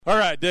All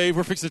right, Dave,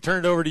 we're fixing to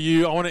turn it over to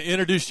you. I want to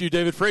introduce you,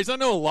 David Fraze. I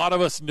know a lot of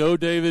us know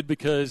David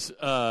because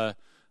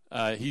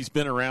he's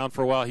been around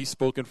for a while. He's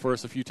spoken for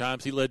us a few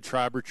times. He led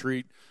Tribe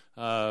Retreat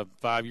 5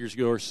 years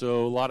ago or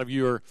so. A lot of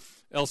you are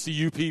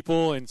LCU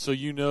people, and so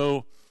you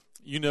know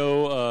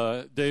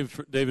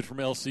David from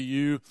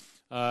LCU.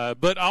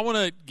 But I want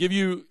to give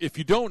you, if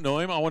you don't know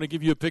him, I want to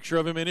give you a picture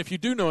of him. And if you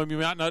do know him, you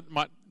might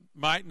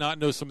not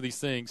know some of these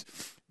things.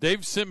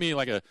 Dave sent me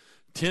like a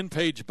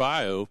 10-page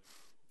bio.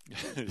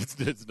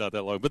 It's not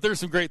that long, but there's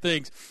some great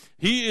things.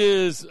 He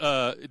is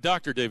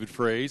Dr. David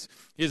Fraze.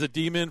 He is a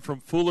D-Min from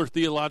Fuller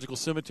Theological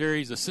Seminary.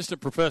 He's assistant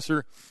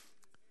professor.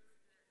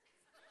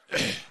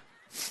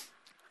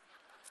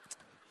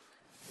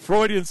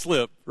 Freudian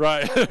slip,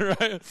 right?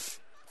 Right.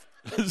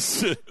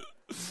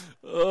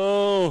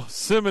 Oh,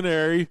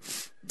 seminary.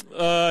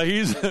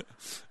 He's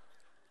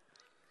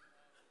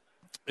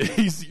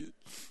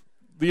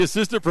the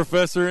assistant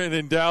professor and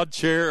endowed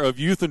chair of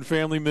Youth and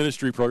Family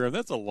Ministry Program.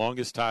 That's the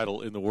longest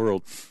title in the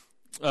world.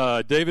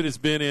 David has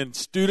been in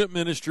student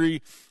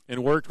ministry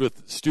and worked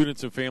with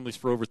students and families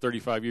for over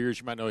 35 years.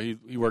 You might know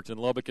he worked in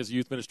Lubbock as a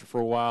youth minister for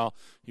a while.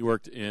 He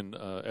worked in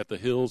at the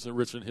Hills, at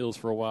Richmond Hills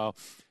for a while.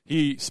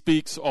 He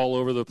speaks all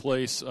over the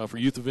place for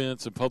youth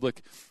events and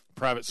public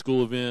private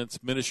school events,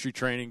 ministry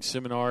training,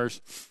 seminars.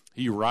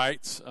 He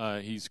writes.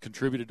 He's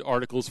contributed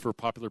articles for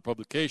popular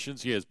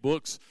publications. He has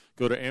books.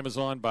 Go to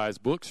Amazon, buy his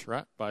books,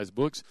 right? Buy his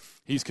books.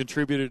 He's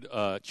contributed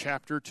a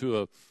chapter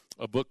to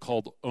a book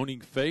called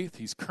Owning Faith.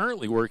 He's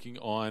currently working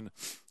on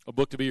a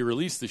book to be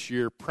released this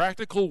year,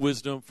 Practical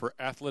Wisdom for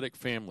Athletic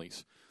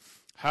Families,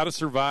 How to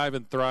Survive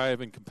and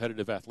Thrive in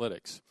Competitive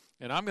Athletics.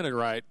 And I'm going to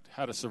write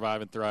How to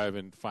Survive and Thrive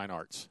in Fine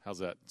Arts. How's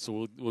that?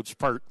 So we'll just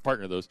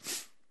partner those.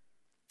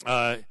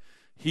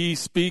 He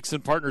speaks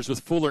and partners with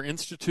Fuller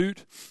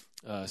Institute,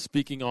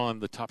 speaking on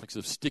the topics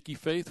of sticky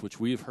faith, which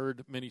we have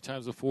heard many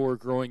times before,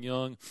 growing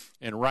young,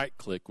 and right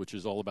click, which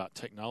is all about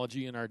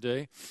technology in our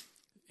day.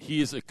 He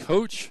is a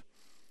coach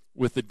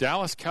with the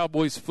Dallas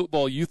Cowboys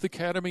Football Youth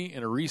Academy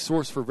and a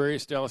resource for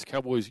various Dallas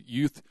Cowboys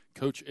youth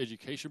coach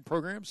education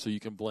programs, so you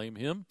can blame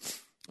him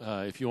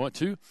if you want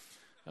to.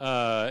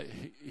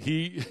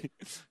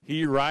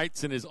 He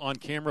writes and is on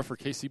camera for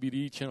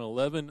KCBD Channel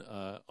 11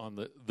 on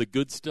the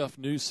Good Stuff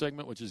News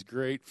segment, which is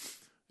great.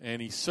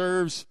 And he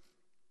serves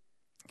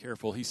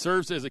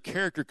as a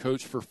character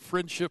coach for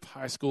Friendship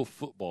High School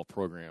football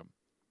program.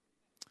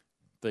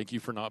 Thank you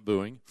for not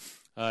booing.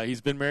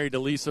 He's been married to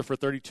Lisa for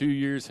 32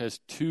 years, has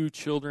 2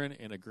 children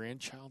and a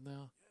grandchild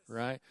now,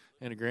 right?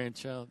 And a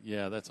grandchild.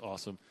 Yeah, that's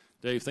awesome.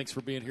 Dave, thanks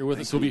for being here with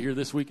us. We'll be here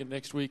this week and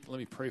next week. Let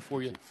me pray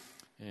for you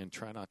and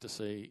try not to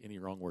say any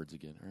wrong words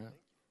again, all right?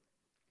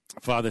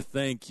 Father,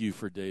 thank you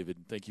for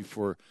David. Thank you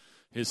for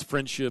his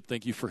friendship.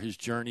 Thank you for his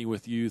journey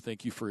with you.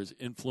 Thank you for his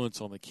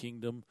influence on the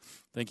kingdom.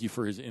 Thank you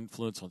for his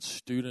influence on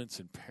students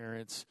and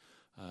parents.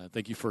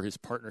 Thank you for his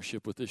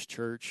partnership with this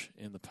church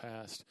in the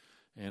past.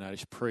 And I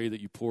just pray that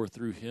you pour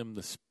through him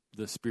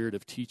the spirit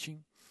of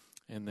teaching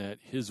and that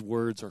his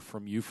words are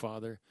from you,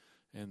 Father,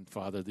 and,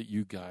 Father, that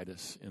you guide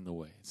us in the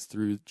way. It's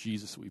through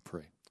Jesus we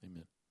pray.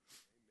 Amen.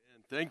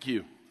 Amen. Thank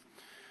you.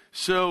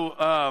 So,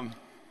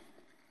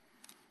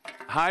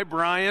 hi,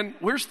 Brian.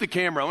 Where's the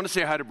camera? I want to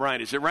say hi to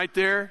Brian. Is it right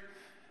there?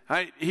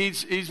 Hi,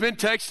 he's been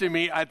texting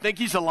me. I think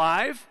he's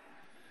alive.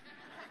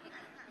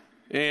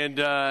 And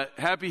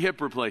happy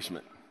hip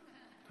replacement.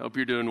 Hope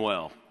you're doing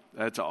well.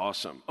 That's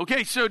awesome.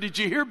 Okay, so did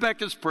you hear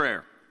Becca's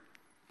prayer?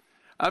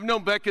 I've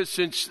known Becca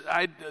since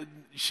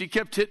she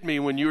kept hitting me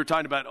when you were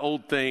talking about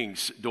old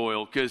things,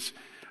 Doyle, because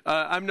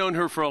I've known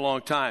her for a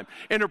long time.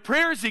 And her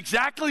prayer is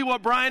exactly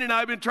what Brian and I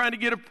have been trying to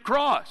get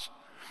across.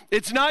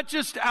 It's not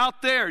just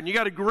out there. And you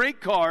got a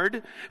great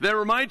card that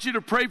reminds you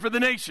to pray for the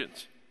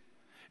nations.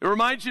 It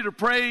reminds you to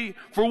pray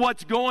for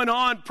what's going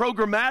on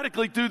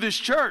programmatically through this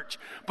church.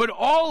 But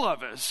all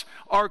of us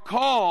are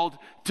called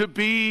to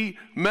be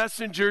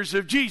messengers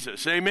of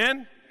Jesus.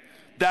 Amen?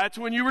 That's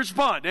when you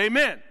respond.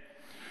 Amen.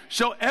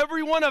 So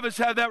every one of us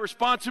have that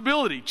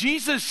responsibility.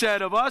 Jesus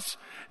said of us,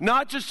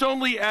 not just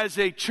only as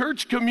a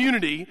church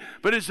community,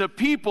 but as a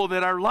people,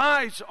 that our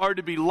lives are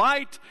to be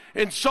light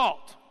and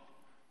salt.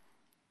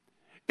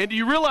 And do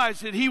you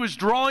realize that he was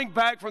drawing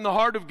back from the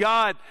heart of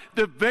God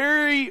the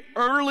very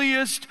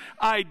earliest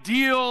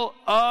ideal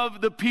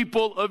of the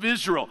people of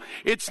Israel?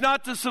 It's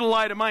not just in the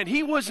light of mine.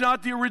 He was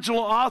not the original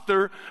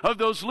author of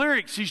those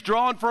lyrics. He's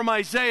drawn from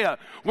Isaiah,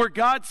 where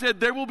God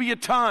said there will be a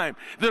time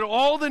that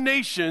all the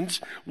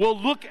nations will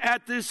look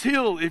at this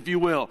hill, if you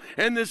will,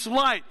 and this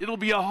light. It'll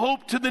be a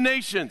hope to the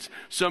nations.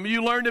 Some of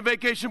you learned in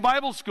Vacation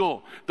Bible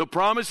School the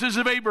promises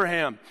of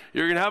Abraham.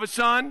 You're going to have a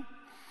son.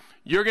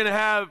 You're going to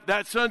have,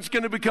 that son's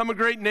going to become a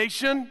great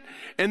nation,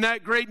 and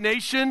that great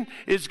nation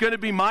is going to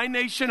be my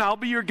nation. I'll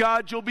be your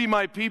God, you'll be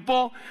my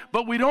people.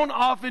 But we don't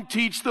often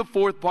teach the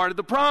fourth part of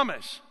the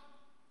promise.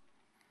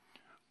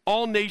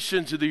 All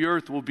nations of the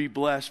earth will be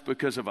blessed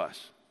because of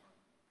us.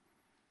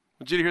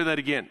 I want you to hear that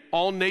again.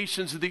 All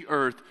nations of the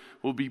earth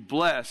will be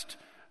blessed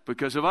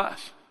because of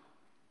us.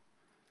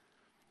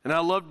 And I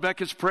loved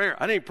Becca's prayer.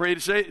 I didn't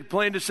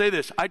plan to say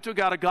this. I took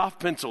out a golf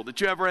pencil that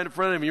you have right in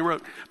front of me. You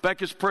wrote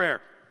Becca's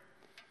prayer.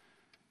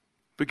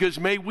 Because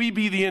may we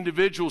be the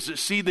individuals that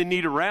see the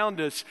need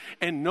around us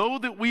and know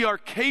that we are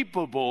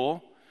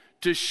capable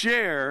to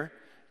share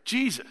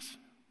Jesus.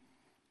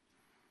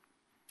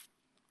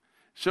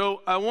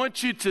 So I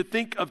want you to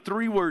think of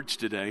 3 words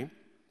today.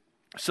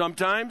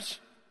 Sometimes,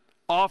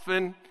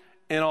 often,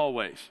 and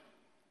always.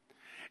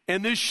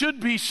 And this should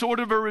be sort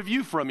of a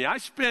review from you. I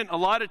spent a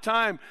lot of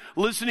time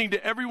listening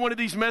to every one of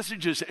these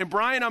messages. And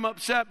Brian, I'm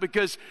upset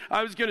because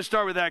I was going to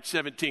start with Acts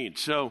 17.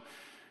 So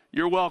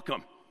you're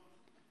welcome.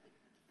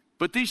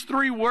 But these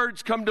 3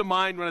 words come to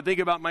mind when I think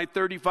about my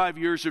 35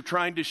 years of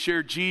trying to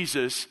share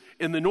Jesus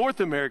in the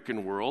North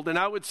American world. And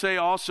I would say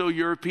also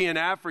European,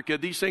 Africa.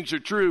 These things are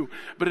true,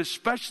 but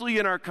especially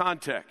in our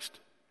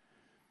context.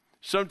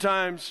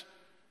 Sometimes,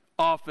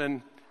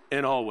 often,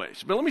 and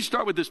always. But let me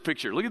start with this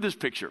picture. Look at this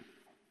picture.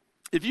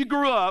 If you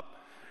grew up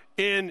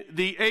in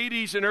the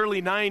 80s and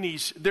early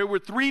 90s, there were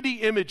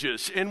 3D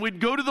images, and we'd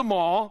go to the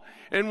mall,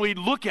 and we'd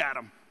look at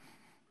them.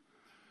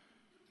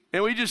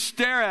 And we just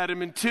stare at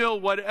them until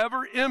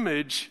whatever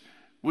image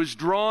was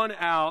drawn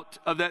out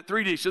of that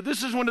 3D. So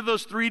this is one of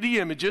those 3D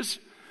images.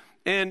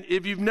 And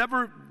if you've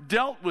never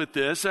dealt with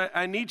this,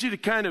 I need you to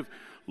kind of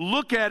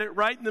look at it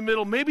right in the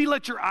middle. Maybe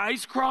let your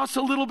eyes cross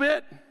a little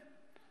bit.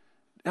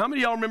 How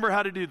many of y'all remember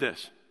how to do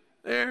this?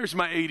 There's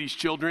my 80s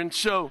children.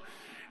 So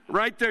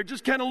right there,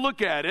 just kind of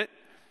look at it.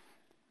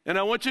 And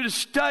I want you to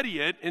study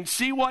it and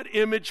see what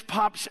image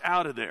pops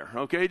out of there.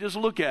 Okay, just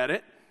look at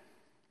it.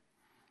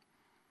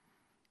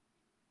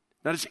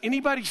 Now, does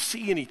anybody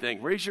see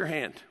anything? Raise your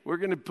hand. We're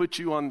going to put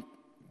you on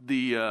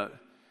the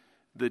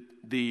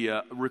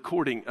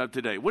recording of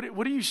today.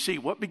 What do you see?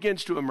 What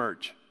begins to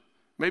emerge?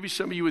 Maybe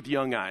some of you with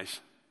young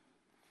eyes.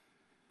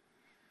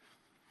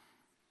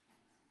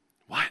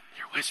 What?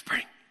 You're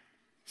whispering.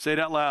 Say it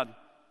out loud.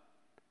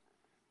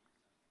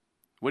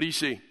 What do you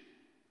see?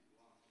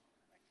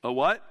 A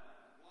what?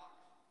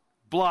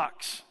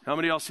 Blocks. How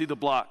many of y'all see the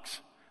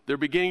blocks? They're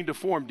beginning to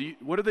form.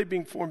 What are they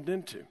being formed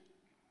into?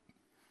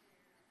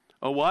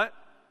 A what?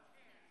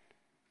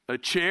 A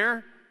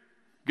chair?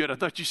 Good. I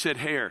thought you said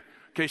hair.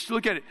 Okay, so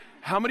look at it.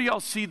 How many of y'all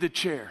see the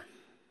chair?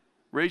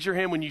 Raise your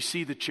hand when you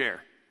see the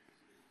chair.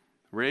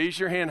 Raise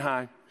your hand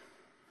high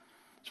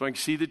so I can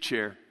see the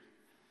chair.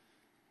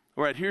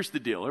 All right, here's the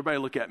deal. Everybody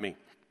look at me.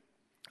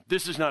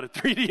 This is not a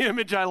 3D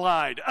image. I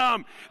lied.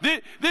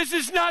 This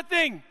is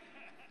nothing.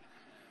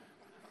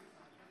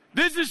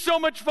 This is so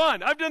much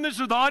fun. I've done this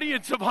with an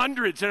audience of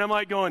hundreds, and I'm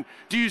like going,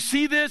 do you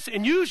see this?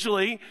 And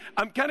usually,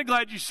 I'm kind of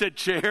glad you said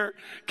chair,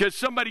 because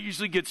somebody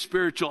usually gets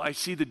spiritual. I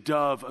see the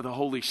dove of the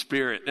Holy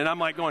Spirit. And I'm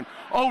like going,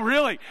 oh,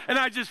 really? And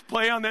I just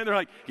play on that, and they're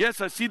like, yes,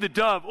 I see the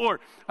dove.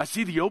 Or I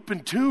see the open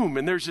tomb,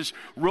 and there's this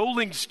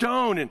rolling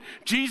stone, and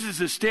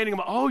Jesus is standing.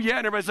 Oh, yeah.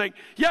 And everybody's like,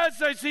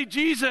 yes, I see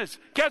Jesus.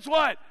 Guess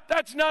what?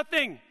 That's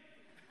nothing.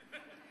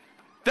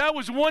 That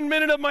was 1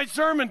 minute of my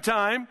sermon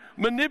time,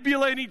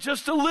 manipulating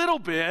just a little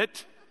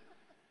bit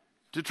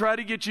to try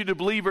to get you to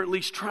believe, or at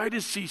least try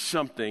to see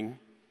something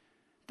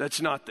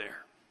that's not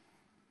there.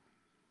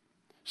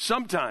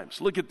 Sometimes,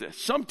 look at this,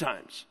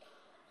 sometimes,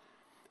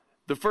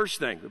 the first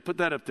thing, put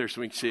that up there so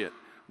we can see it.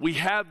 We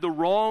have the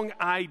wrong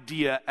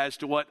idea as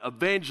to what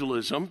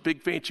evangelism,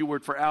 big fancy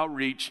word for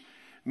outreach,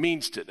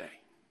 means today.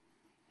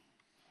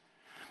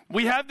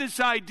 We have this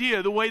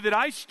idea, the way that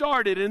I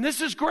started, and this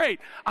is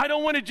great. I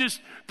don't want to just,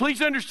 please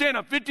understand,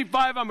 I'm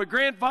 55, I'm a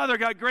grandfather, I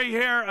got gray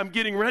hair, I'm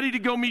getting ready to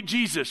go meet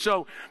Jesus.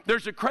 So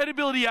there's a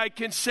credibility I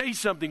can say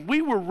something.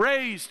 We were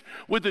raised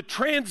with a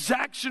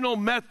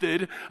transactional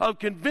method of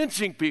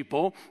convincing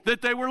people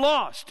that they were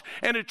lost,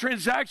 and a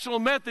transactional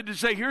method to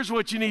say, here's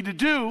what you need to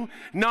do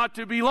not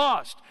to be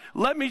lost.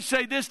 Let me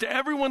say this to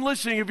everyone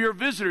listening, if you're a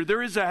visitor,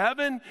 there is a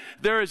heaven,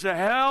 there is a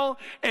hell,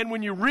 and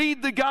when you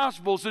read the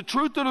Gospels, the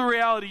truth of the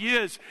reality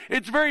is,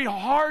 it's very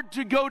hard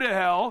to go to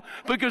hell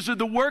because of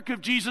the work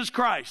of Jesus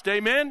Christ.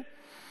 Amen?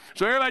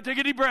 So everybody take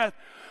a deep breath.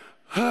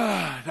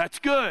 That's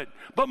good.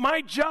 But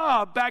my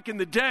job back in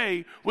the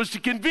day was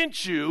to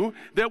convince you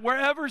that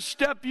wherever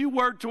step you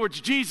were towards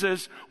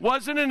Jesus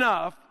wasn't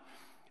enough.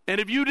 And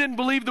if you didn't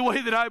believe the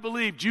way that I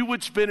believed, you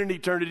would spend an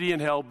eternity in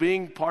hell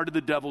being part of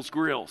the devil's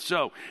grill.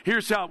 So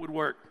here's how it would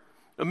work.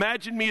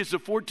 Imagine me as a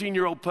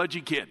 14-year-old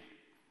pudgy kid.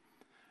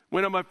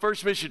 Went on my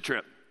first mission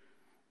trip.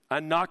 I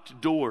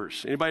knocked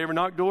doors. Anybody ever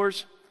knock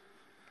doors?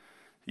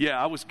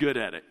 Yeah, I was good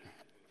at it.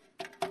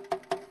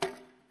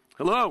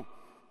 Hello.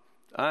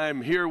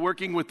 I'm here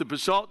working with the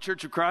Basalt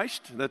Church of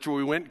Christ. That's where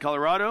we went in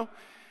Colorado.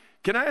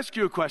 Can I ask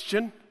you a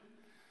question?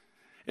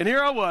 And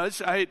here I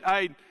was.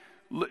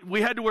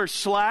 We had to wear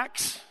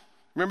slacks.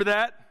 Remember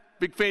that?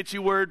 Big fancy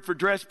word for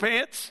dress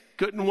pants.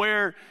 Couldn't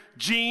wear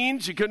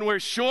jeans. You couldn't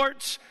wear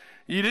shorts.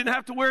 You didn't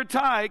have to wear a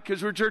tie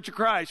because we're Church of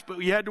Christ, but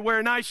you had to wear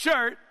a nice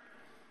shirt.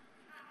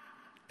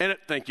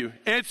 Thank you.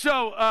 And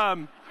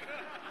so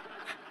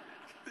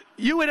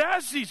you would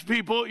ask these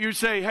people, you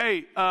say,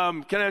 hey,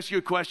 can I ask you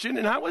a question?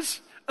 And I was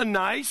a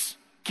nice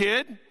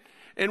kid,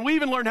 And we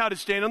even learned how to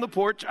stand on the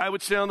porch. I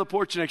would stand on the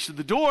porch next to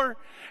the door,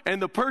 and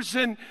the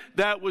person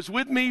that was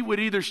with me would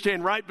either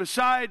stand right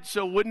beside,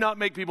 so would not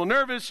make people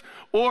nervous,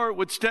 or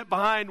would step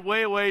behind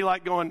way away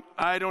like going,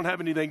 I don't have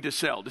anything to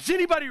sell. Does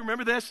anybody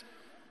remember this?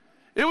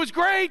 It was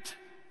great.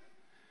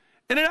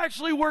 And it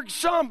actually worked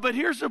some, but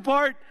here's the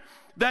part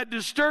that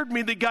disturbed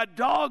me that got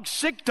dog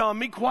sicked on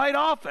me quite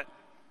often.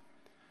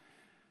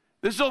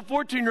 This old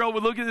 14-year-old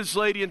would look at this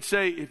lady and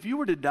say, if you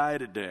were to die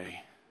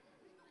today,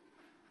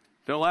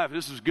 don't laugh,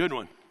 this is a good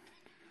one,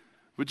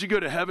 would you go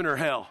to heaven or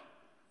hell?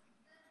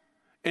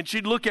 And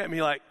she'd look at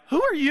me like,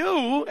 who are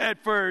you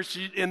at first?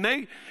 And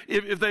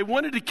if they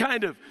wanted to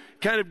kind of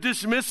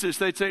dismiss this,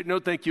 they'd say, no,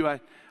 thank you, I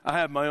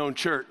have my own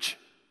church.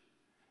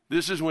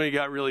 This is when it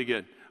got really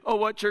good. Oh,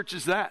 what church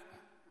is that?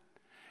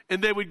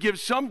 And they would give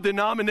some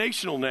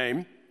denominational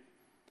name,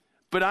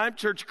 but I'm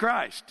Church of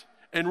Christ.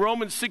 And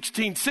Romans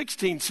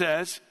 16:16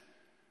 says,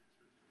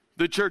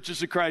 the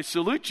churches of Christ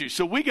salute you.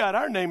 So we got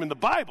our name in the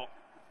Bible.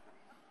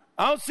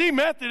 I don't see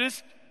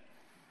Methodist.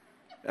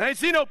 I ain't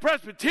see no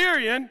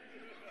Presbyterian.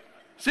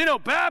 See no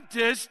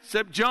Baptist,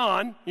 except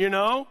John, you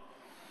know.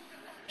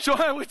 So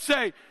I would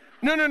say,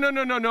 no.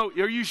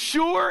 Are you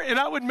sure? And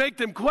I would make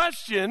them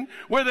question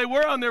where they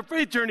were on their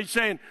faith journey,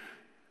 saying,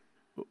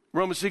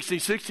 Romans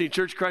 16:16,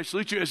 Church of Christ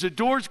salute you. As the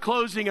door's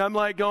closing, I'm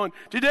like going,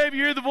 today if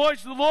you hear the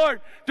voice of the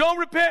Lord, don't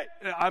repent.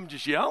 I'm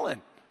just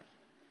yelling.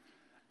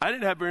 I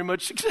didn't have very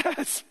much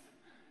success.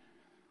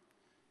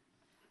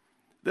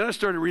 Then I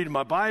started reading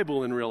my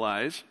Bible and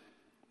realized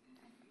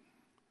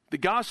the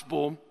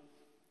gospel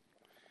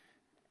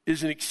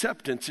is an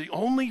acceptance, the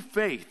only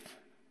faith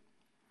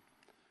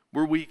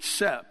where we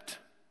accept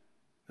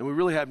and we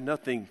really have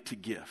nothing to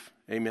give.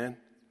 Amen?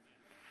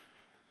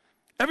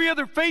 Every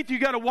other faith, you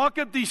got to walk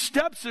up these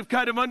steps of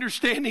kind of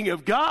understanding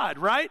of God,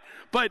 right?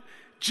 But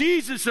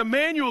Jesus,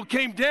 Emmanuel,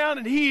 came down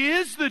and he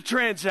is the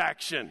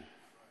transaction.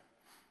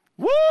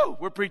 Woo!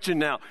 We're preaching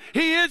now.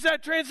 He is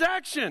that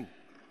transaction.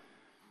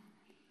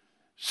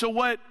 So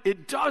what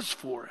it does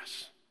for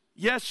us,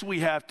 yes, we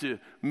have to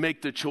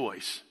make the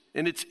choice.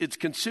 And it's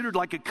considered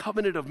like a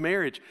covenant of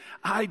marriage.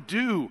 I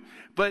do.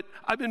 But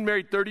I've been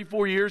married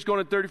 34 years, going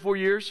on 34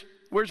 years.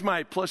 Where's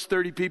my plus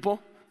 30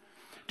 people?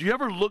 Do you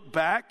ever look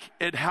back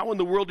at how in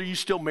the world are you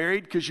still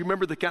married? Because you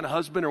remember the kind of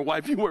husband or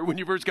wife you were when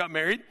you first got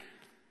married?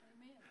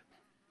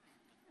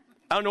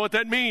 I don't know what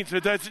that means,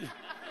 but that's...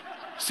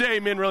 Say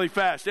amen really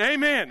fast.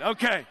 Amen.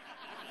 Okay.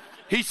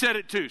 He said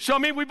it too. So, I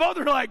mean, we both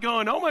are like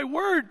going, oh my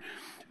word.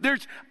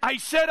 I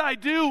said I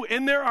do,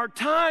 and there are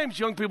times,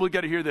 young people, you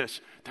got to hear this.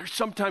 There's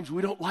sometimes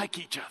we don't like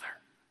each other.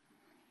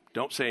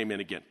 Don't say amen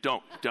again.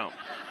 Don't.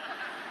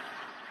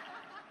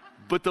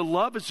 But the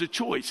love is a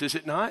choice, is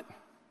it not?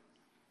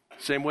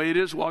 Same way it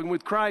is walking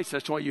with Christ.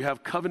 That's why you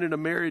have covenant of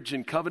marriage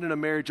and covenant of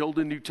marriage, Old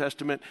and New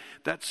Testament.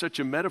 That's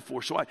such a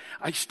metaphor. So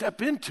I step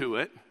into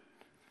it.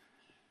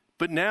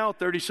 But now,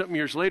 30-something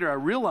years later, I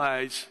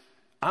realize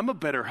I'm a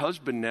better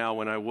husband now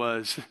than I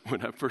was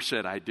when I first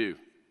said I do.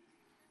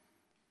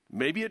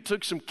 Maybe it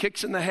took some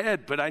kicks in the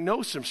head, but I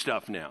know some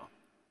stuff now.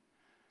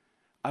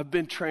 I've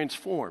been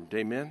transformed,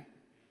 amen?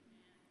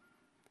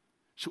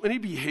 So any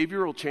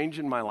behavioral change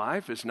in my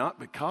life is not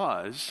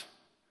because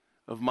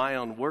of my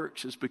own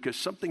works. It's because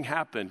something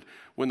happened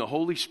when the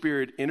Holy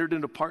Spirit entered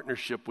into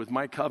partnership with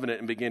my covenant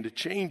and began to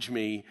change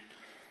me.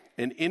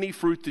 And any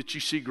fruit that you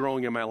see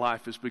growing in my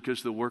life is because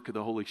of the work of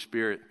the Holy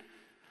Spirit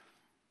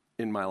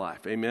in my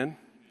life, amen?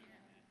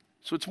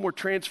 So it's more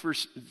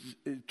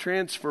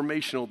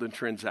transformational than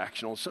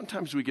transactional.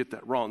 Sometimes we get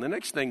that wrong. The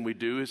next thing we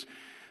do is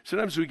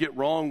sometimes we get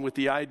wrong with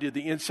the idea of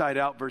the inside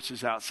out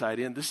versus outside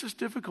in. This is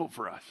difficult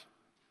for us.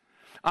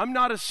 I'm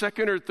not a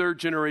second or third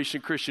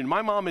generation Christian.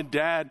 My mom and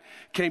dad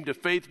came to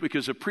faith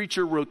because a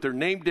preacher wrote their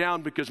name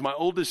down, because my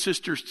oldest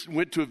sister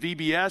went to a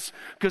VBS,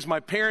 because my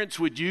parents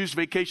would use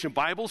Vacation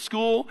Bible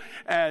School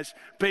as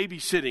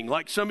babysitting,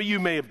 like some of you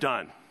may have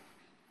done.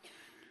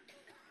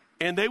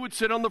 And they would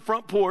sit on the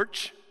front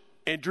porch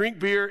and drink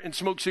beer and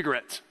smoke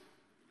cigarettes.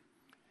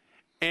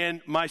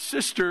 And my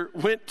sister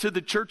went to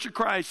the Church of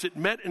Christ that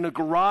met in a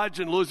garage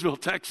in Louisville,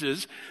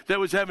 Texas, that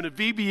was having a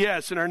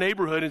VBS in our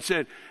neighborhood, and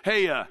said,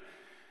 hey,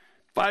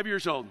 5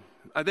 years old,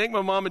 I think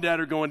my mom and dad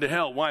are going to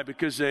hell. Why?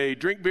 Because they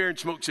drink beer and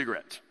smoke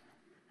cigarettes.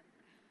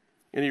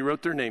 And he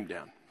wrote their name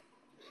down.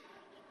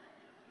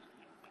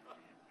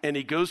 And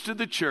he goes to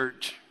the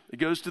church, he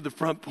goes to the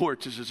front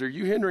porch and says, are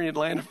you Henry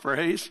Atlanta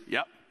Fraze?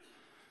 Yep.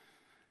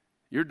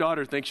 Your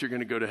daughter thinks you're going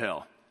to go to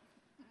hell.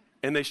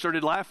 And they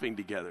started laughing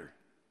together.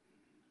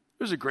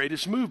 It was the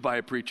greatest move by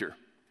a preacher.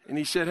 And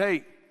he said,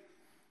 hey,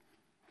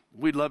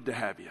 we'd love to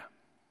have you.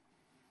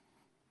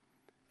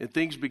 And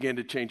things began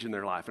to change in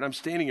their life. And I'm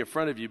standing in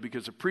front of you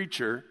because a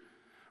preacher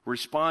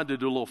responded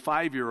to a little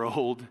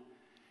 5-year-old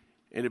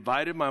and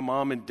invited my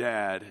mom and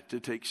dad to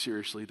take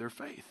seriously their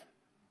faith.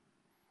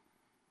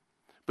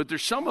 But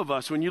there's some of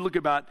us, when you look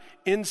about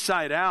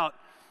inside out,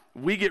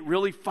 we get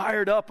really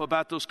fired up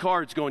about those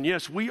cards going,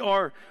 yes, we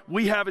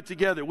have it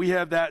together. We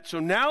have that.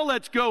 So now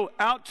let's go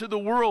out to the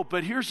world.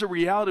 But here's the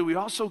reality. We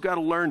also got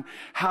to learn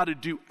how to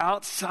do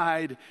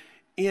outside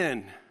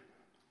in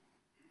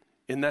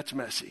And that's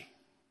messy.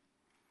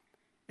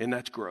 And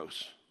that's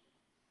gross.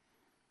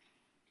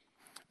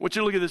 I want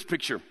you to look at this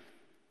picture.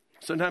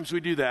 Sometimes we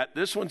do that.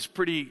 This one's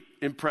pretty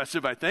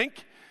impressive, I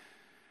think.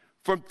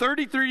 From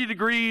 33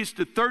 degrees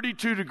to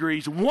 32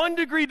 degrees, 1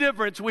 degree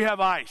difference, we have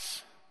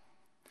ice.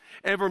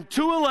 And from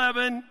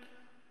 211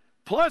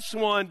 plus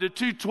 1 to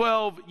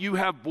 212, you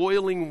have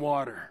boiling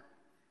water.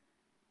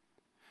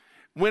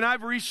 When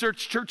I've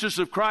researched churches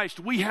of Christ,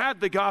 we have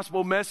the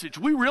gospel message.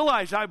 We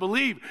realize, I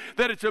believe,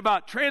 that it's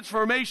about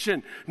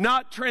transformation,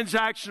 not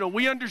transactional.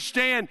 We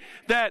understand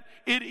that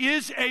it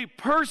is a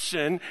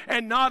person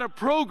and not a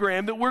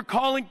program that we're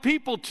calling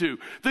people to.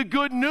 The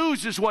good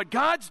news is what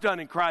God's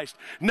done in Christ,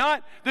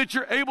 not that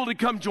you're able to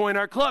come join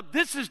our club.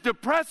 This is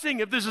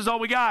depressing if this is all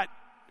we got.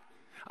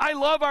 I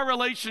love our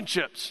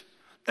relationships.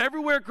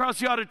 Everywhere across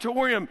the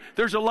auditorium,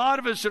 there's a lot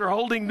of us that are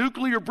holding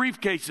nuclear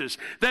briefcases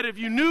that if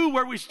you knew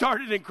where we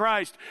started in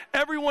Christ,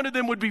 every one of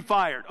them would be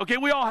fired. Okay,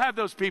 we all have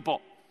those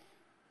people.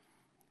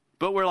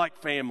 But we're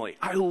like family.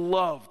 I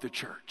love the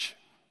church.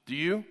 Do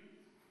you?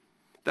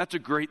 That's a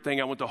great thing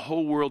I want the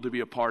whole world to be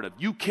a part of.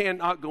 You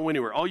cannot go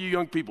anywhere. All you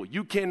young people,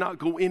 you cannot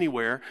go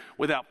anywhere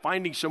without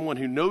finding someone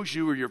who knows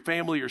you or your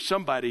family or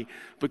somebody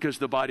because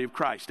the body of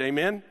Christ.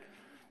 Amen?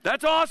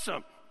 That's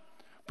awesome.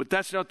 But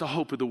that's not the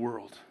hope of the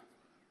world.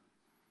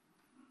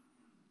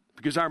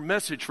 Because our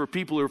message for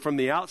people who are from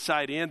the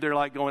outside in, they're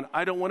like going,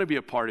 I don't want to be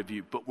a part of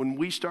you. But when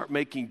we start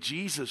making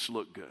Jesus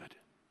look good,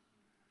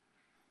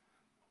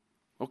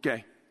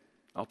 okay,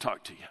 I'll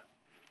talk to you.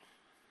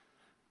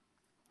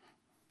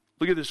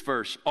 Look at this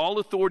verse. All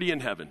authority in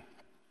heaven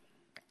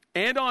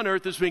and on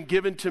earth has been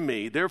given to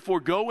me. Therefore,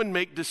 go and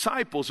make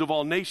disciples of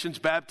all nations,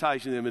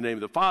 baptizing them in the name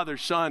of the Father,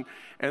 Son,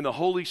 and the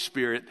Holy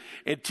Spirit,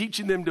 and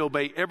teaching them to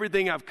obey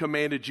everything I've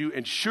commanded you.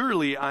 And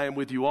surely I am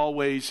with you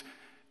always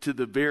to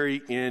the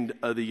very end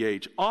of the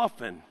age.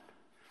 Often,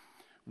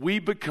 we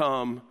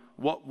become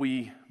what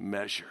we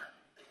measure.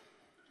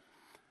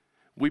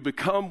 We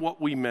become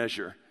what we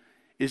measure.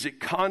 Is it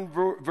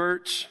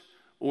converts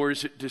or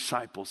is it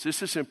disciples?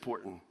 This is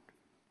important.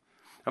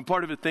 I'm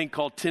part of a thing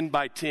called 10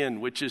 by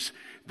 10, which is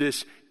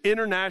this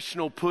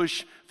international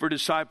push for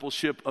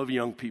discipleship of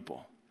young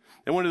people.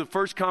 And one of the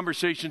first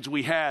conversations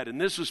we had,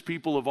 and this was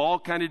people of all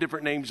kind of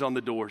different names on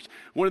the doors,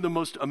 one of the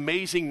most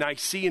amazing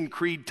Nicene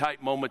Creed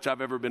type moments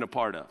I've ever been a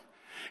part of.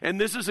 And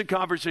this is a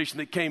conversation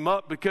that came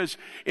up because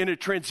in a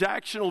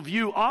transactional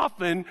view,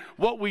 often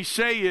what we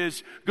say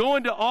is go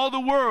into all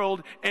the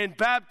world and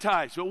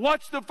baptize. But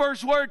what's the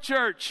first word,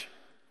 church?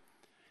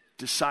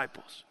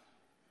 Disciples.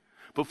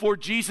 Before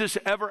Jesus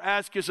ever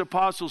asked his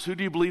apostles, who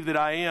do you believe that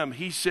I am?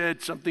 He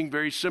said something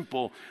very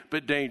simple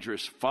but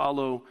dangerous.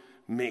 Follow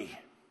me.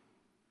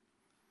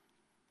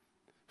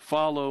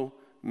 Follow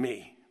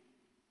me.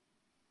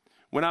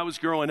 When I was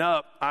growing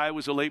up, I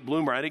was a late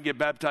bloomer. I didn't get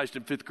baptized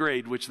in 5th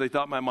grade, which they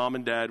thought my mom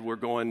and dad were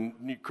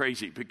going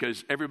crazy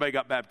because everybody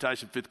got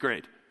baptized in 5th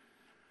grade.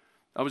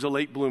 I was a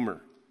late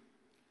bloomer.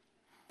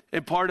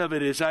 And part of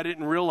it is I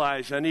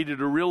needed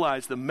to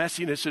realize the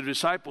messiness of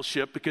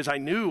discipleship because I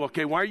knew,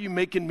 okay, why are you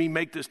making me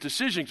make this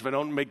decision? Because if I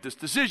don't make this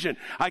decision,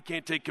 I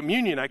can't take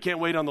communion. I can't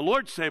wait on the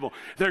Lord's table.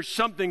 There's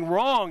something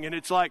wrong. And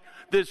it's like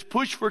this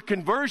push for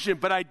conversion,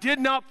 but I did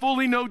not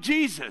fully know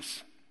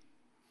Jesus.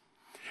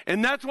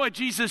 And that's why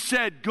Jesus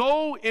said,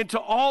 go into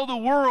all the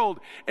world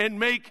and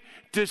make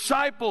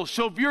disciples.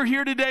 So if you're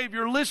here today, if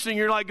you're listening,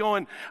 you're like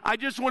going, I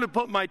just want to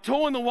put my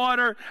toe in the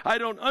water. I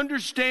don't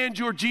understand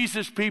your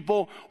Jesus,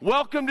 people.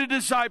 Welcome to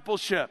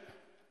discipleship.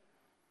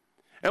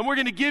 And we're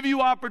going to give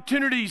you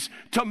opportunities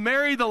to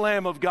marry the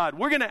Lamb of God.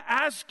 We're going to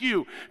ask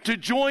you to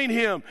join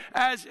him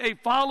as a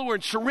follower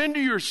and surrender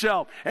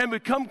yourself and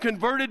become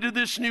converted to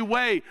this new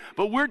way.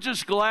 But we're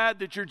just glad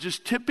that you're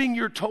just tipping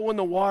your toe in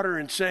the water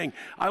and saying,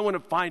 I want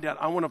to find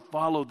out. I want to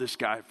follow this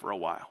guy for a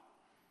while.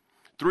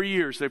 3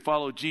 years they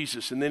followed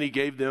Jesus, and then he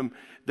gave them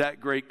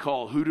that great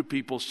call. Who do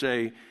people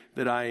say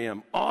that I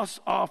am?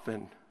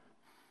 Often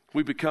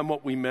we become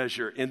what we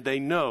measure, and they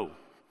know.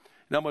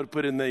 And I'm going to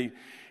put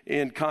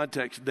in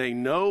context, they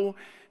know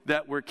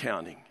that we're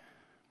counting.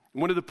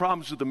 One of the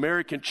problems with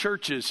American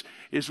churches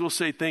is we'll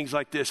say things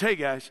like this. Hey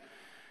guys,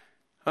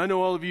 I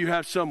know all of you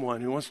have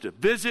someone who wants to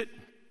visit,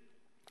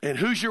 and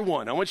who's your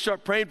one? I want you to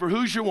start praying for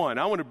who's your one.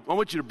 I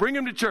want you to bring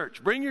them to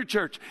church. Bring your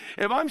church.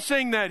 If I'm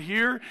saying that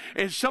here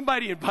and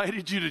somebody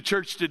invited you to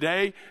church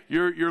today,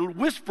 you're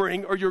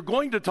whispering or you're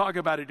going to talk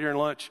about it during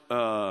lunch.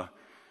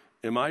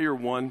 Am I your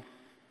one?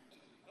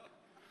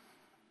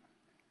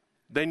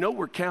 They know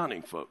we're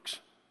counting, folks.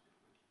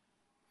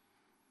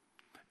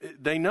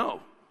 They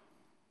know.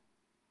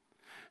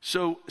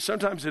 So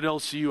sometimes at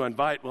LCU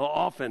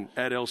often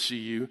at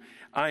LCU,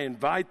 I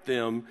invite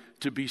them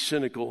to be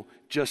cynical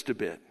just a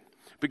bit.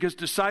 Because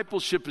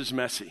discipleship is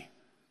messy.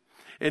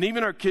 And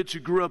even our kids who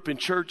grew up in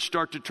church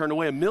start to turn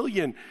away. 1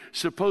 million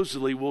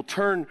supposedly will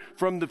turn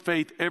from the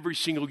faith every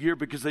single year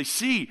because they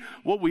see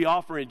what we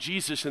offer in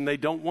Jesus and they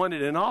don't want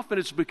it. And often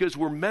it's because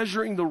we're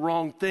measuring the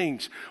wrong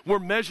things. We're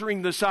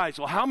measuring the size.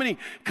 Well, how many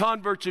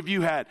converts have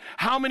you had?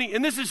 How many,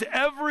 and this is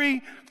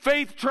every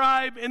faith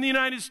tribe in the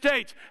United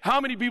States. How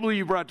many people have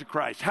you brought to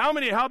Christ?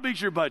 How big's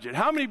your budget?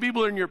 How many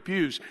people are in your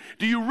pews?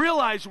 Do you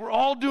realize we're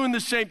all doing the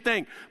same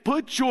thing?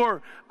 Put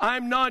your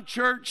I'm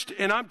non-churched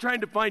and I'm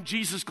trying to find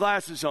Jesus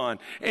glasses on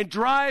and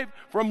drive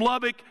from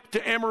Lubbock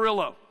to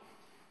Amarillo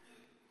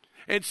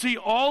and see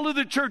all of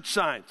the church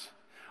signs,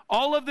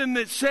 all of them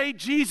that say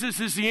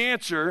Jesus is the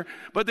answer,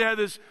 but they have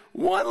this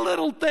one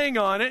little thing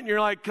on it and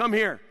you're like, come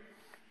here.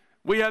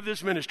 We have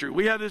this ministry.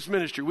 We have this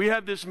ministry. We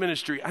have this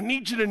ministry. I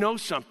need you to know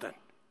something.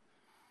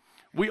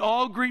 We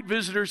all greet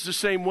visitors the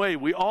same way.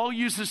 We all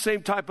use the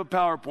same type of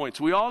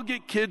PowerPoints. We all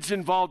get kids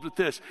involved with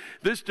this.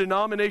 This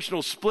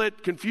denominational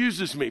split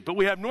confuses me, but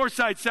we have North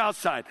Side, South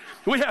Side.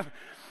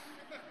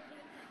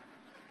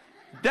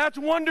 That's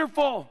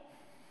wonderful.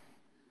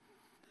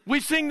 We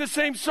sing the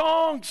same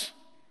songs.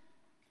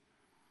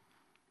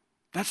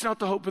 That's not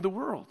the hope of the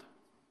world.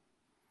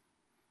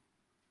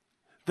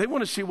 They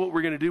want to see what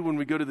we're going to do when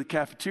we go to the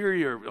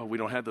cafeteria, or we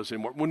don't have those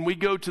anymore. When we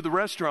go to the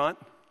restaurant,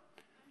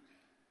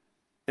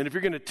 and if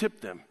you're going to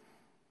tip them.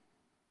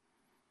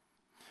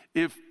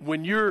 If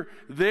when you're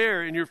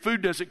there and your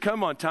food doesn't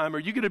come on time, are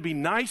you going to be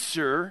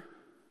nicer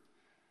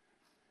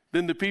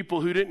than the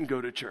people who didn't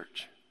go to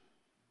church?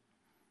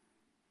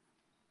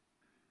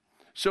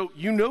 So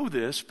you know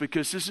this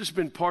because this has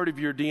been part of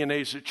your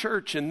DNA as a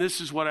church, and this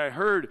is what I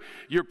heard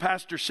your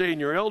pastor say and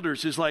your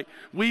elders is like,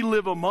 we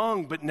live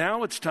among, but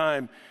now it's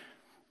time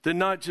to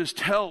not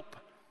just help,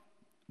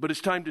 but it's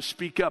time to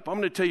speak up. I'm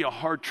going to tell you a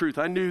hard truth.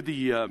 I knew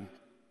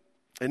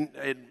and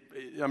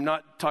I'm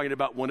not talking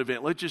about one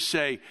event. Let's just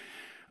say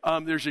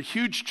there's a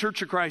huge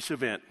Church of Christ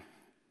event.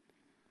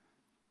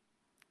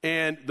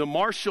 And the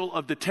marshal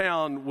of the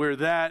town where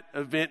that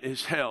event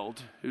is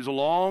held, who's a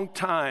long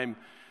time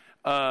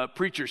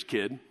preacher's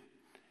kid,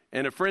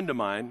 and a friend of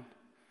mine,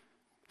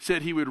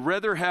 said he would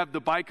rather have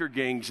the biker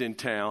gangs in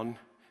town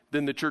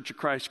than the Church of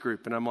Christ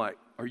group. And I'm like,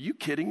 are you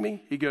kidding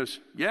me? He goes,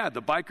 yeah,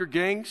 the biker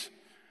gangs,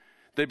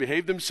 they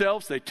behave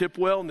themselves, they tip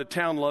well, and the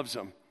town loves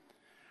them.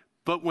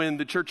 But when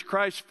the Church of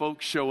Christ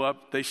folks show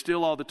up, they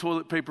steal all the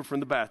toilet paper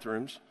from the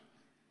bathrooms,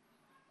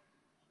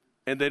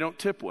 and they don't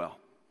tip well,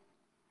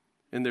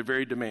 and they're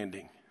very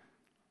demanding.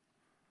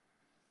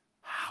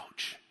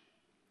 Ouch.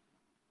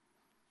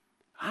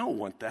 I don't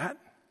want that.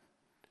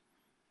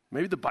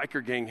 Maybe the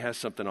biker gang has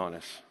something on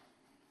us.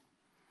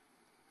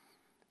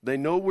 They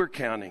know we're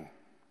counting.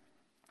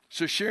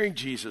 So sharing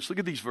Jesus, look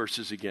at these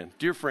verses again.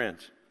 Dear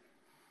friends,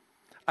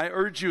 I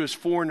urge you as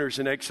foreigners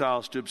and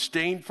exiles to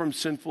abstain from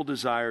sinful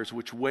desires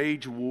which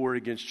wage war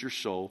against your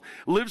soul.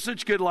 Live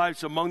such good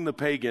lives among the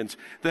pagans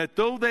that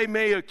though they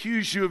may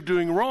accuse you of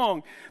doing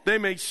wrong, they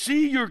may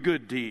see your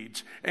good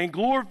deeds and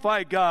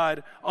glorify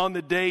God on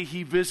the day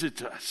he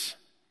visits us.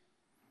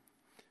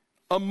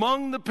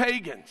 Among the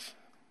pagans,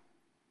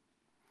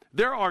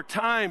 there are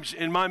times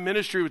in my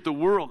ministry with the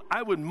world,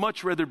 I would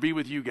much rather be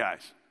with you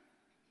guys.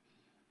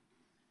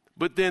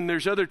 But then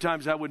there's other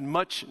times I would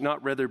much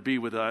not rather be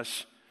with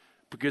us,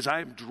 because I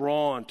am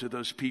drawn to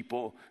those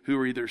people who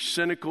are either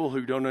cynical,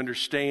 who don't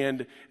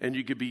understand, and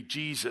you could be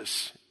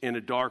Jesus in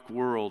a dark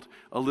world.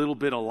 A little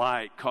bit of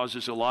light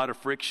causes a lot of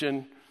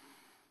friction,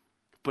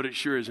 but it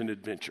sure is an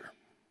adventure.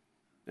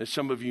 And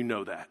some of you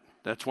know that.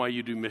 That's why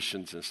you do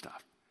missions and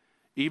stuff,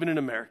 even in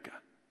America.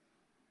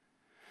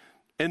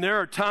 And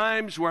there are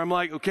times where I'm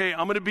like, okay,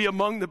 I'm going to be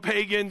among the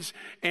pagans,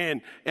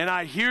 and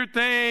I hear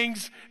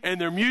things, and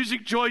their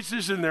music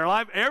choices, and their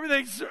life,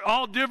 everything's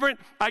all different.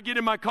 I get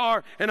in my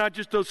car, and I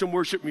just throw some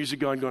worship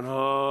music on, going,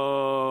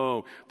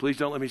 oh, please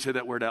don't let me say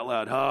that word out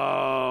loud.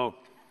 Oh.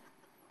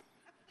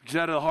 Because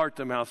out of the heart,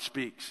 the mouth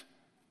speaks.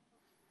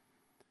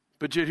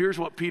 But yet here's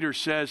what Peter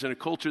says in a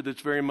culture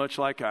that's very much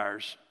like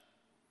ours.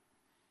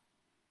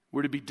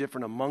 We're to be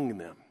different among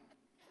them.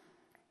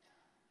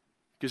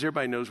 Because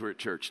everybody knows we're at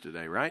church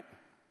today, right?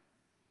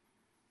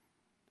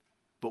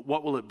 But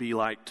what will it be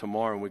like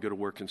tomorrow when we go to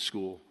work and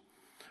school?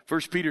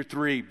 1 Peter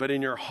 3, but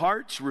in your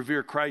hearts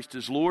revere Christ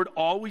as Lord.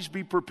 Always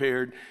be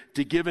prepared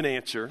to give an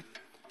answer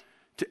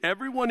to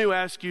everyone who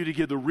asks you to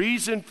give the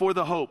reason for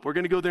the hope. We're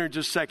going to go there in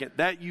just a second.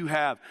 That you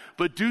have.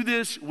 But do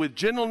this with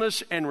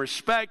gentleness and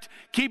respect,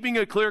 keeping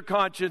a clear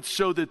conscience,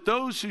 so that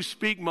those who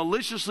speak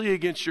maliciously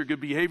against your good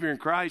behavior in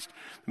Christ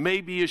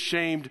may be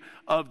ashamed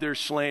of their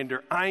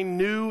slander. I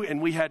knew, and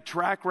we had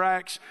track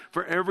racks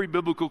for every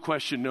biblical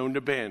question known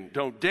to man.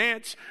 Don't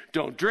dance,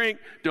 don't drink,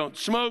 don't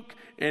smoke,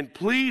 and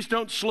please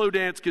don't slow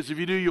dance, because if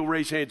you do, you'll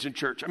raise hands in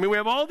church. I mean, we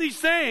have all these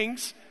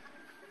things,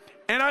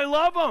 and I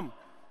love them.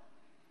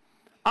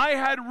 I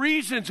had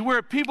reasons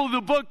where people of the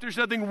book, there's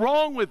nothing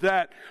wrong with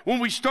that when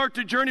we start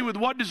the journey with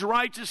what does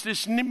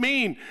righteousness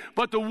mean.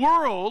 But the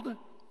world,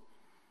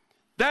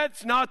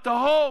 that's not the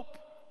hope.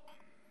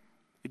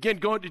 Again,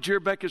 going to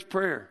Rebecca's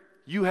prayer,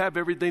 you have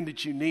everything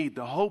that you need.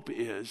 The hope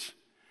is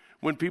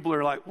when people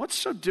are like, what's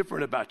so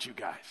different about you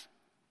guys?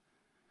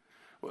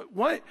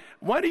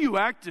 Why do you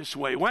act this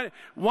way?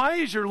 Why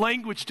is your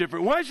language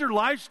different? Why is your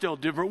lifestyle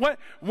different?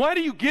 Why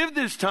do you give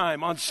this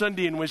time on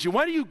Sunday and Wednesday?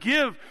 Why do you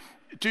give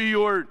to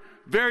your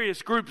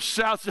various groups,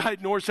 South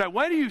Side, North Side?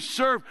 Why do you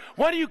serve?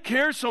 Why do you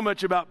care so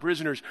much about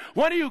prisoners?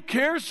 Why do you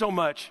care so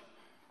much?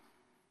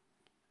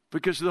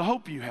 Because of the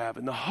hope you have,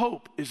 and the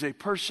hope is a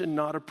person,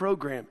 not a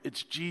program.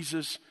 It's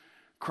Jesus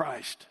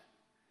Christ.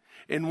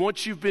 And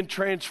once you've been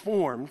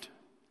transformed,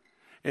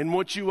 and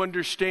once you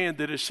understand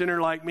that a sinner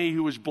like me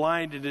who was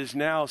blind and is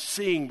now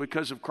seeing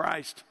because of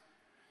Christ,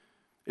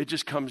 it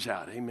just comes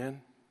out. Amen?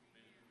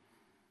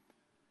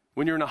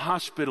 When you're in a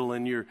hospital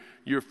and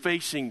you're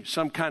facing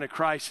some kind of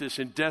crisis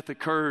and death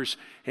occurs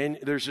and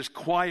there's this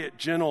quiet,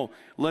 gentle,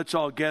 let's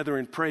all gather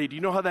and pray. Do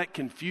you know how that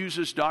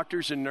confuses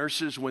doctors and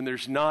nurses when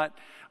there's not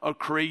a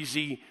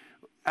crazy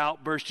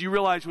outburst? Do you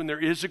realize when there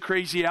is a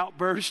crazy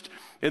outburst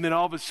and then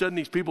all of a sudden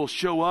these people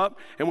show up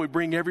and we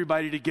bring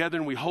everybody together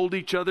and we hold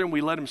each other and we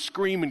let them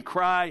scream and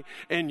cry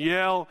and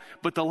yell,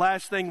 but the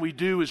last thing we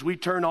do is we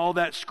turn all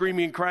that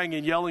screaming and crying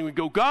and yelling, we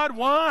go, God,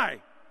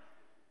 why?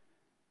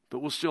 But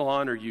we'll still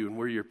honor you and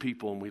we're your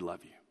people and we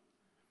love you.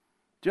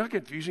 Do you know how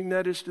confusing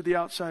that is to the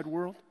outside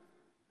world?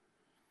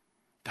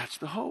 That's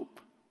the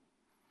hope.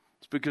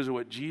 It's because of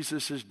what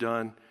Jesus has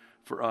done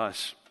for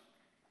us.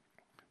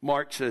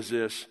 Mark says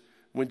this,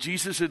 when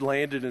Jesus had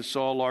landed and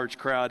saw a large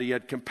crowd, he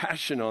had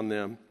compassion on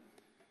them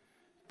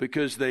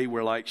because they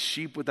were like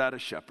sheep without a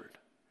shepherd.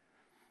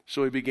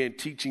 So he began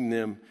teaching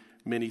them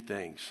many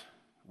things.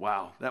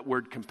 Wow, that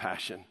word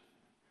compassion.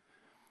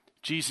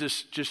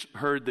 Jesus just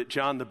heard that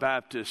John the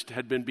Baptist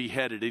had been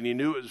beheaded, and he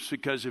knew it was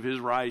because of his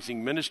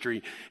rising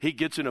ministry. He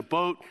gets in a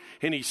boat,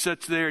 and he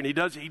sits there, and he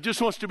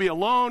just wants to be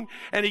alone,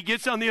 and he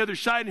gets on the other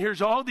side, and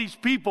here's all these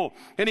people,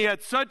 and he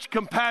had such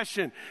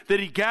compassion that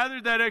he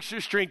gathered that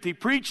extra strength. He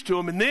preached to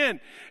them, and then,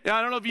 I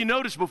don't know if you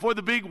noticed, before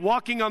the big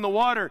walking on the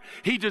water,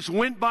 he just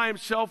went by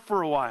himself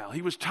for a while.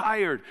 He was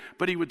tired,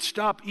 but he would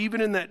stop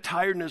even in that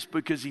tiredness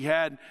because he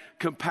had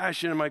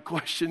compassion. And my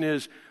question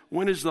is,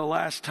 when is the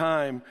last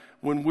time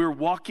when we're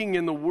walking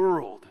in the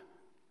world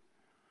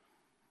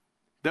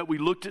that we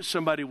looked at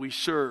somebody we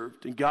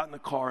served and got in the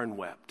car and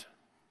wept?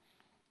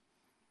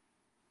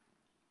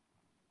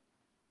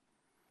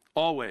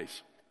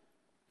 Always.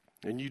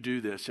 And you do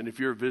this. And if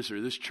you're a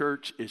visitor, this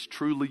church is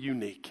truly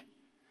unique.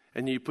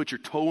 And you put your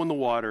toe in the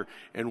water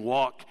and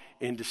walk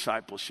in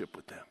discipleship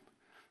with them.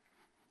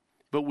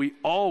 But we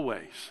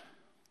always,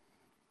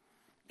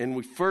 and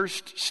we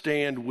first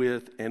stand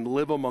with and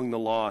live among the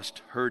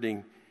lost,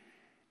 hurting,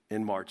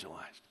 and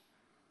marginalized.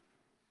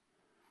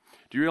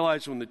 Do you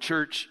realize when the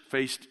church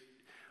faced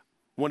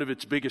one of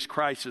its biggest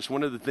crises,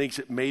 one of the things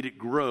that made it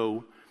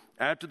grow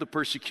after the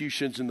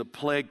persecutions and the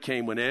plague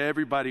came, when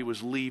everybody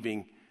was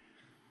leaving,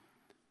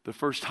 the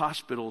first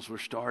hospitals were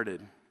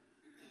started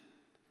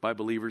by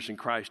believers in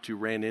Christ who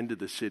ran into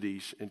the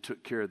cities and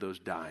took care of those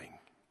dying.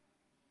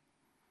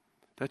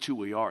 That's who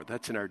we are.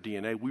 That's in our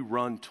DNA. We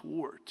run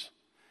towards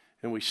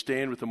and we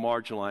stand with the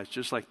marginalized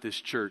just like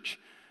this church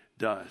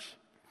does.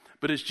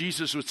 But as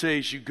Jesus would say,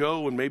 as you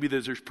go and maybe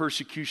there's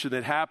persecution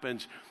that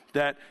happens,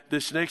 that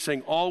this next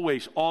thing,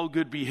 always, all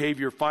good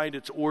behavior find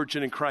its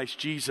origin in Christ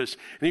Jesus.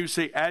 And he would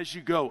say, as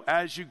you go,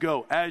 as you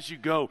go, as you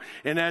go,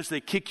 and as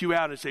they kick you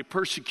out, as they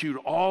persecute,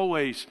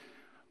 always,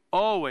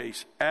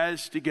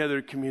 as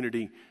together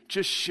community,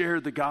 just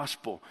share the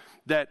gospel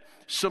that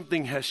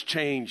something has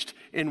changed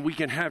and we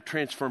can have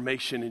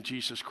transformation in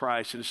Jesus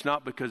Christ. And it's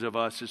not because of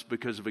us, it's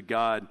because of a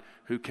God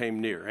who came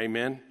near.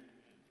 Amen?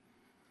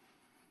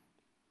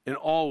 And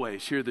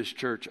always, hear this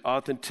church,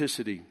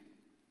 authenticity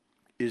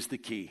is the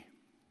key.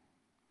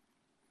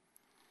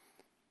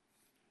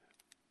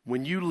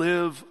 When you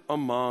live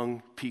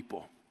among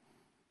people,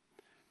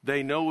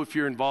 they know if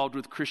you're involved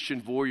with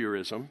Christian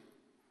voyeurism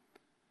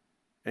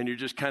and you're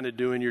just kind of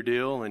doing your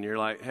deal and you're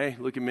like, hey,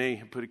 look at me,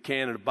 I put a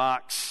can in a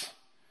box,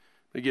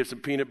 they give some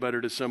peanut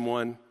butter to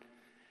someone,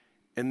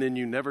 and then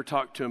you never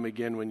talk to them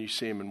again when you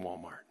see them in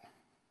Walmart.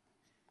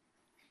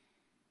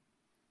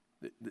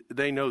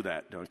 They know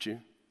that, don't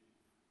you?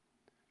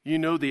 You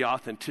know the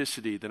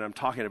authenticity that I'm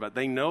talking about.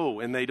 They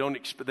know, and they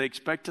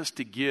expect us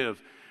to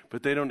give,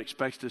 but they don't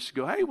expect us to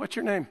go, hey, what's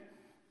your name?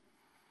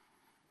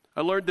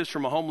 I learned this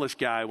from a homeless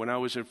guy when I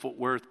was in Fort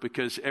Worth,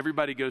 because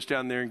everybody goes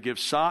down there and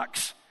gives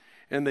socks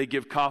and they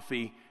give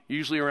coffee,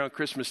 usually around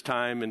Christmas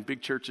time, and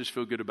big churches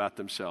feel good about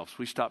themselves.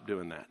 We stopped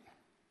doing that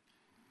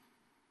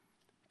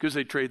because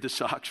they trade the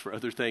socks for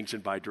other things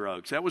and buy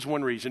drugs. That was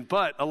one reason.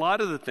 But a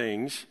lot of the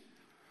things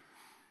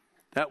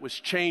that was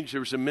changed. There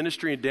was a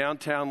ministry in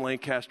downtown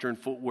Lancaster and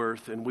Fort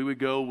Worth, and we would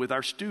go with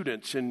our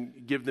students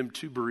and give them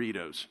 2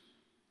 burritos.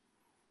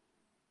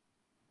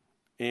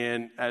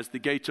 And as the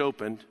gates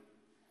opened,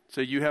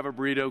 say, you have a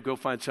burrito, go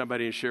find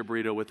somebody and share a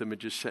burrito with them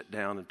and just sit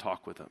down and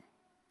talk with them.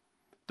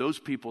 Those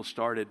people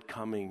started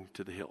coming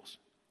to the hills.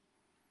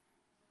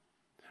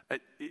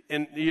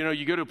 And, you know,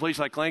 you go to a place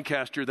like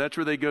Lancaster, that's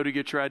where they go to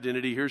get your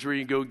identity. Here's where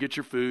you can go and get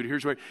your food.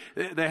 Here's where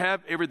they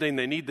have everything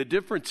they need. The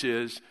difference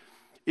is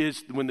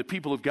when the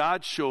people of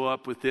God show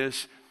up with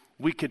this,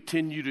 we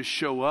continue to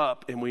show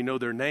up and we know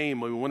their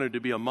name, and we want them to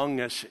be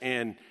among us,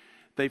 and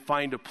they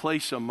find a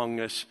place among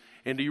us.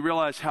 And do you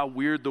realize how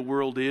weird the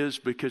world is?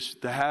 Because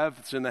the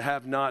haves and the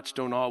have-nots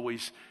don't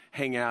always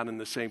hang out in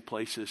the same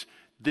places.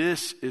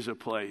 This is a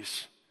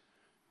place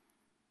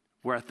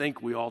where I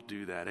think we all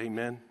do that.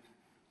 Amen?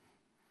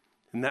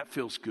 And that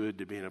feels good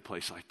to be in a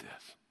place like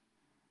this.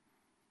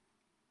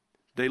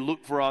 They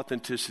look for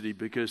authenticity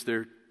because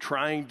they're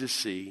trying to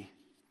see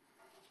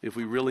if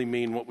we really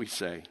mean what we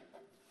say.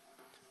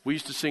 We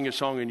used to sing a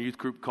song in youth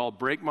group called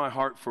 "Break My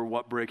Heart for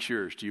What Breaks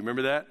Yours." Do you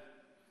remember that?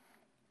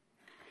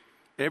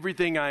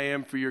 Everything I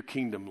am for your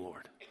kingdom,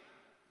 Lord.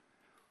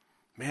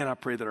 Man, I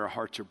pray that our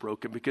hearts are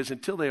broken, because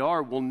until they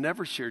are, we'll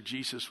never share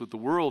Jesus with the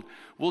world.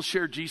 We'll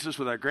share Jesus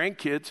with our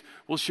grandkids.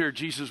 We'll share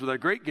Jesus with our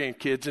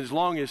great-grandkids. And as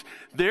long as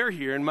they're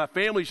here and my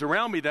family's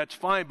around me, that's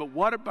fine. But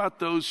what about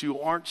those who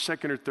aren't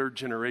second or third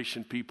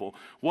generation people?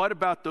 What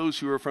about those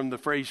who are from the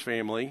Fraze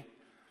family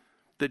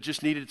that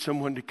just needed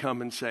someone to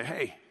come and say,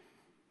 hey,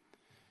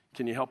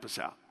 can you help us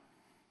out?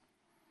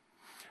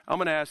 I'm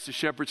going to ask the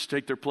shepherds to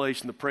take their place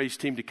and the praise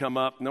team to come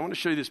up. And I want to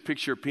show you this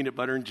picture of peanut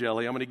butter and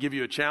jelly. I'm going to give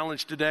you a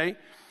challenge today.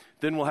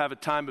 Then we'll have a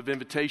time of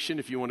invitation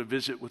if you want to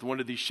visit with one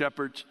of these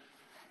shepherds.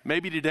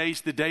 Maybe today's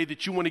the day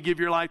that you want to give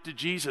your life to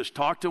Jesus.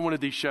 Talk to one of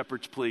these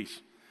shepherds,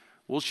 please.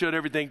 We'll shut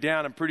everything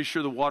down. I'm pretty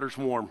sure the water's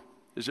warm.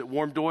 Is it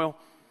warm, Doyle?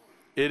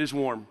 It is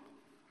warm.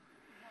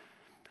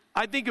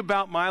 I think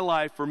about my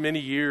life for many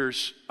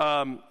years.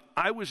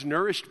 I was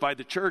nourished by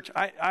the church.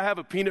 I have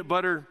a peanut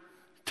butter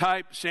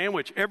type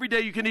sandwich. Every day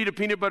you can eat a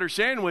peanut butter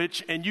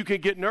sandwich and you can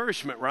get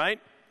nourishment,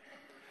 right?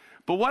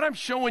 But what I'm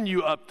showing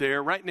you up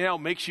there right now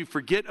makes you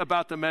forget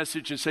about the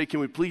message and say, can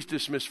we please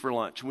dismiss for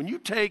lunch? When you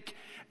take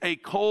a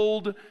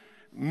cold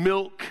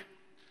milk,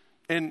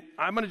 and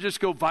I'm going to just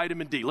go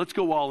vitamin D. Let's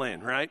go all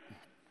in, right?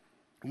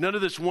 None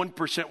of this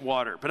 1%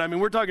 water. But I mean,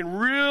 we're talking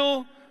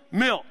real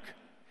milk.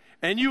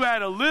 And you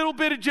add a little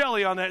bit of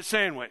jelly on that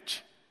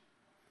sandwich.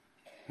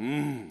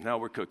 Now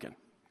we're cooking.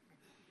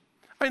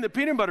 I mean, the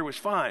peanut butter was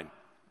fine.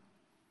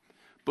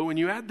 But when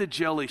you add the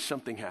jelly,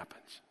 something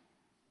happens.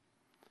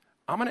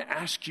 I'm going to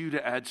ask you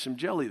to add some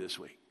jelly this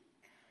week.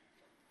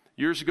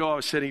 Years ago, I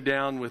was sitting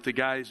down with the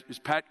guy, it's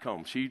Pat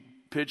Combs. He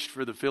pitched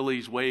for the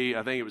Phillies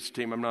I think it was the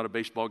team. I'm not a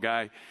baseball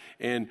guy.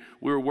 And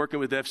we were working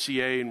with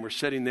FCA, and we're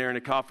sitting there in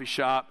a coffee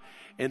shop.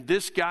 And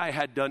this guy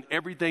had done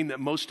everything that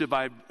most of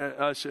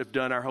us have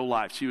done our whole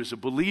lives. He was a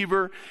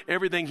believer.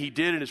 Everything he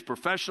did in his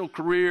professional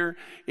career,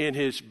 in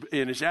his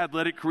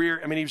athletic career.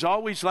 I mean, he was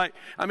always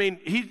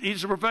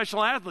he's a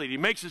professional athlete. He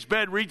makes his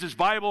bed, reads his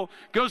Bible,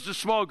 goes to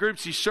small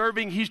groups. He's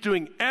serving. He's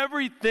doing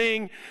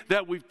everything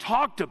that we've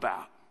talked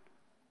about.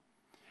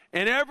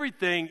 And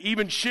everything,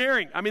 even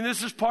sharing. I mean,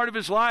 this is part of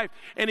his life.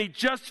 And he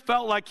just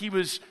felt like he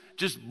was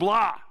just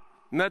blah.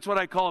 And that's what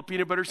I call a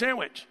peanut butter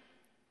sandwich.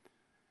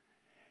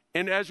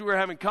 And as we were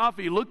having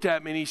coffee, he looked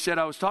at me and he said,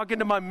 I was talking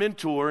to my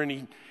mentor,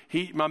 and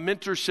my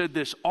mentor said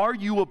this, are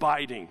you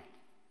abiding?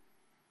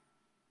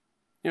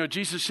 You know,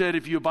 Jesus said,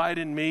 if you abide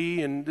in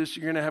me and this,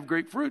 you're going to have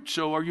great fruit.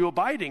 So are you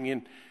abiding?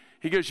 And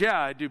he goes,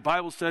 yeah, I do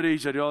Bible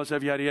studies. I do all this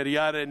stuff, yada, yada,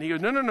 yada. And he goes,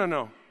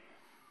 no.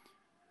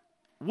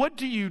 What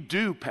do you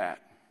do,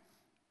 Pat?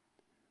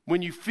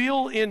 When you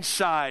feel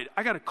inside,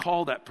 I got to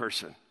call that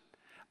person.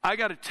 I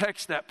got to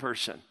text that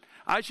person.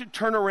 I should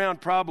turn around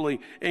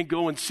probably and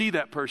go and see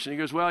that person. He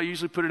goes, well, I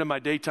usually put it in my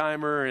day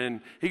timer. And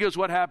he goes,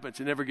 what happens?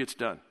 It never gets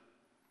done.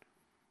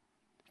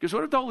 He goes,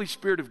 what if the Holy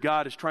Spirit of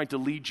God is trying to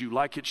lead you,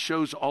 like it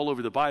shows all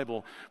over the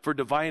Bible, for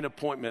divine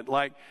appointment,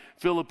 like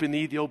Philip and the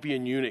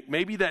Ethiopian eunuch?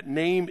 Maybe that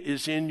name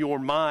is in your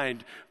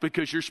mind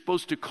because you're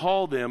supposed to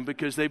call them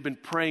because they've been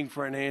praying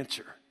for an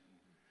answer.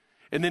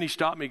 And then he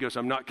stopped me. He goes,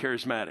 I'm not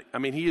charismatic. I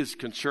mean, he is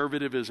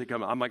conservative as they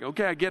come. I'm like,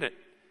 okay, I get it.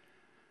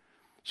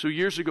 So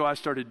years ago, I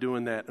started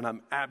doing that, and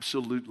I'm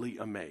absolutely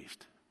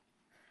amazed.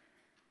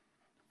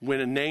 When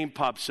a name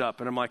pops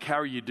up, and I'm like, how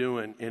are you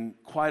doing? And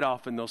quite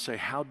often, they'll say,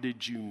 how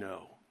did you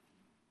know?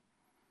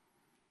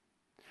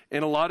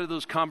 And a lot of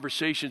those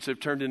conversations have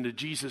turned into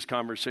Jesus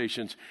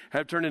conversations,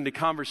 have turned into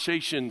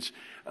conversations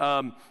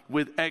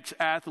with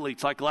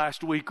ex-athletes, like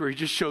last week where he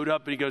just showed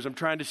up, and he goes, I'm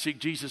trying to seek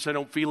Jesus. I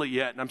don't feel it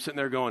yet. And I'm sitting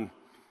there going,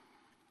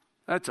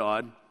 that's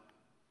odd.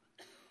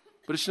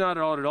 But it's not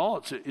odd at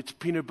all. It's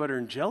peanut butter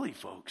and jelly,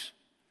 folks.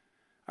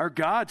 Our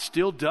God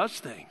still does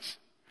things.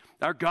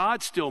 Our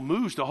God still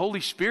moves. The Holy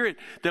Spirit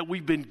that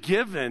we've been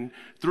given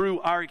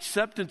through our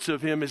acceptance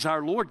of him as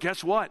our Lord,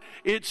 guess what?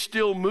 It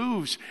still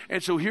moves.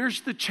 And so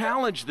here's the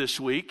challenge this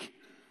week,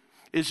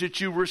 is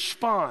that you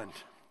respond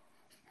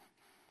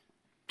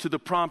to the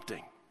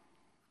prompting.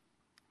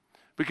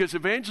 Because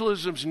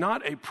evangelism's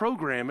not a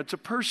program, it's a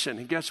person.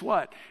 And guess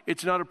what?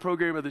 It's not a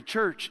program of the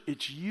church,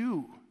 it's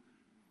you.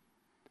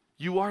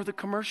 You are the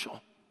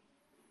commercial.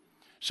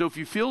 So if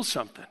you feel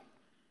something,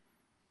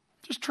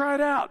 just try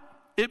it out.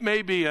 It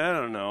may be, I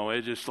don't know,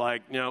 it's just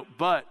like,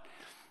 but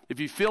if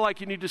you feel like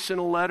you need to send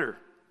a letter,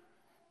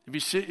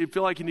 if you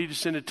feel like you need to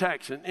send a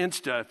text, an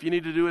Insta, if you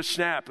need to do a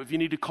snap, if you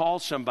need to call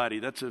somebody,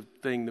 that's a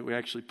thing that we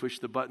actually push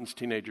the buttons,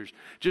 teenagers.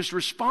 Just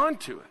respond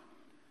to it.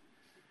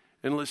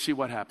 And let's see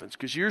what happens.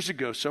 Because years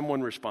ago,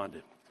 someone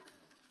responded.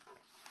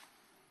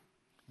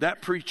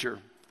 That preacher,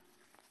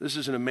 this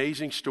is an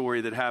amazing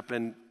story that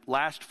happened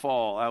last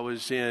fall. I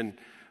was in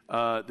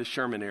the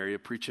Sherman area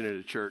preaching at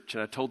a church,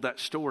 and I told that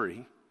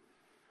story.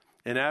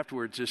 And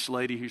afterwards, this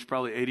lady who's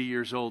probably 80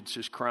 years old is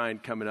just crying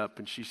coming up,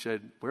 and she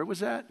said, "Where was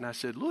that?" And I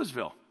said,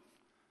 "Louisville."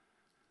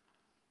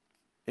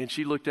 And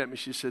she looked at me,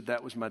 she said,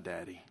 "That was my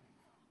daddy."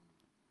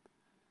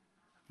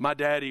 My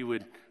daddy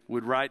would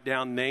write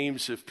down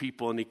names of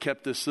people, and he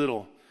kept this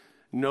little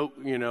note,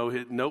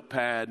 his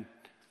notepad.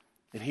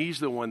 And he's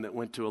the one that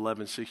went to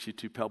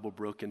 1162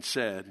 Pebblebrook and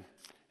said,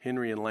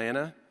 "Henry and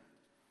Lana,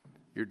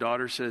 your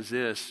daughter says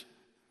this.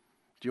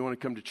 Do you want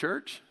to come to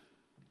church?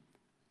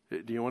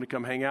 Do you want to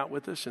come hang out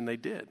with us?" And they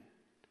did.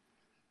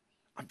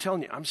 I'm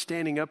telling you, I'm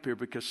standing up here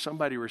because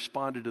somebody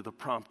responded to the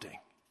prompting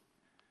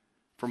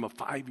from a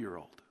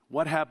 5-year-old.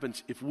 What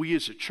happens if we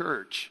as a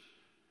church,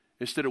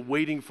 instead of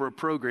waiting for a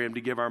program to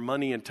give our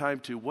money and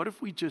time to, what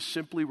if we just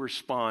simply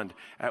respond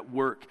at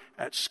work,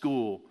 at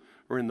school,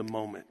 or in the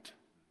moment?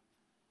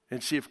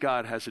 And see if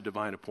God has a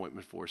divine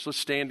appointment for us. Let's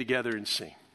stand together and sing.